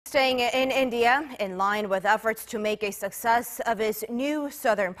Staying in India, in line with efforts to make a success of his new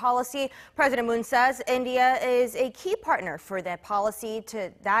southern policy, President Moon says India is a key partner for that policy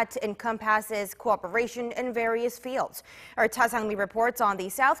that encompasses cooperation in various fields. Our Ta Sang-mi reports on the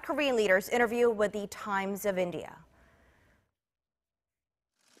South Korean leader's interview with the Times of India.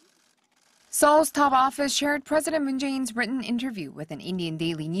 Seoul's top office shared President Moon Jae-in's written interview with an Indian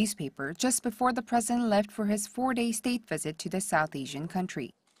daily newspaper just before the president left for his 4-day state visit to the South Asian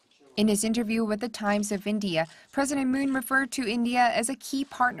country. In his interview with the Times of India, President Moon referred to India as a key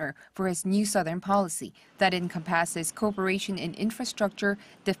partner for his new southern policy that encompasses cooperation in infrastructure,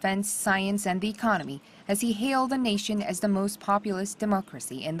 defense, science, and the economy, as he hailed the nation as the most populous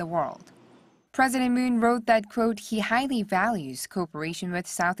democracy in the world. President Moon wrote that, quote, he highly values cooperation with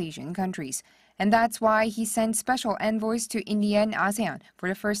South Asian countries, and that's why he sent special envoys to India and ASEAN for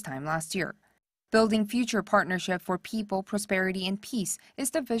the first time last year. Building future partnership for people, prosperity, and peace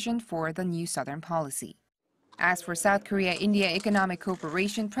is the vision for the new southern policy. As for South Korea-India economic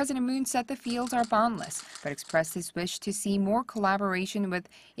cooperation, President Moon said the fields are boundless, but expressed his wish to see more collaboration with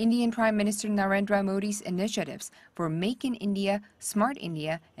Indian Prime Minister Narendra Modi's initiatives for Make in India, Smart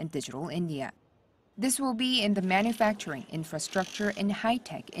India, and Digital India. This will be in the manufacturing, infrastructure, and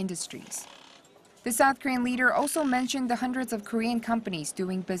high-tech industries. The South Korean leader also mentioned the hundreds of Korean companies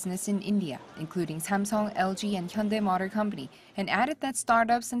doing business in India, including Samsung, LG, and Hyundai Motor Company, and added that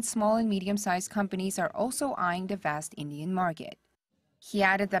startups and small and medium-sized companies are also eyeing the vast Indian market. He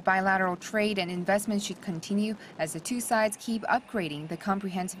added that bilateral trade and investment should continue as the two sides keep upgrading the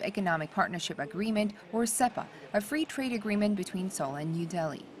Comprehensive Economic Partnership Agreement, or CEPA, a free trade agreement between Seoul and New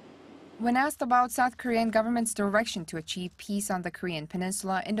Delhi. When asked about South Korean government's direction to achieve peace on the Korean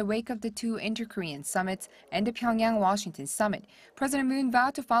peninsula in the wake of the two inter-Korean summits and the Pyongyang-Washington summit, President Moon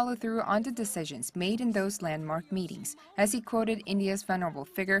vowed to follow through on the decisions made in those landmark meetings, as he quoted India's venerable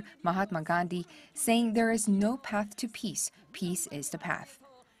figure, Mahatma Gandhi, saying there is no path to peace, peace is the path.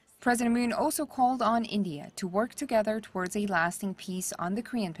 President Moon also called on India to work together towards a lasting peace on the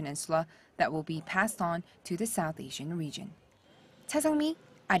Korean peninsula that will be passed on to the South Asian region. Ta Sang-mi,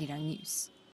 Arirang News.